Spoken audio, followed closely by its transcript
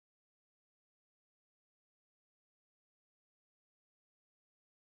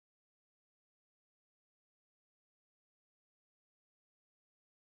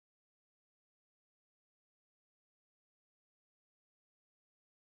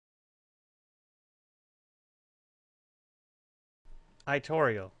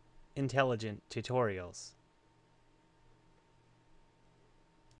iTorial, Intelligent Tutorials.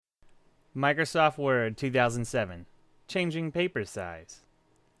 Microsoft Word 2007, Changing Paper Size.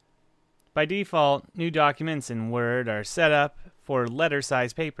 By default, new documents in Word are set up for letter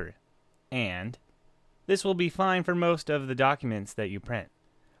size paper, and this will be fine for most of the documents that you print.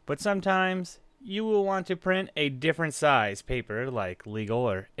 But sometimes you will want to print a different size paper like legal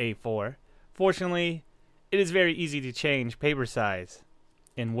or A4. Fortunately, it is very easy to change paper size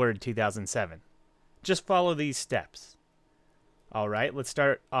in Word 2007. Just follow these steps. Alright, let's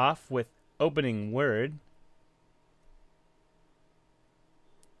start off with opening Word.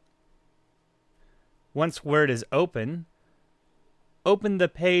 Once Word is open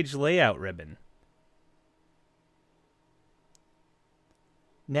the Page Layout ribbon.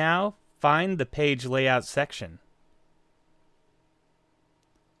 Now, find the Page Layout section.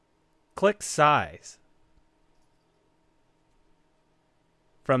 Click Size.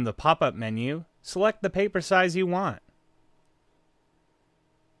 From the pop-up menu, select the paper size you want.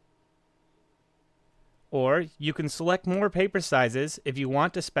 Or you can select more paper sizes if you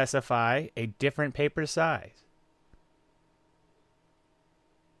want to specify a different paper size.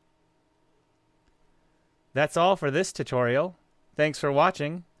 That's all for this tutorial. Thanks for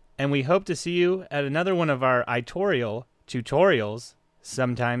watching, and we hope to see you at another one of our iTorial tutorials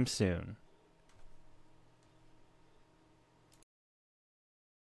sometime soon.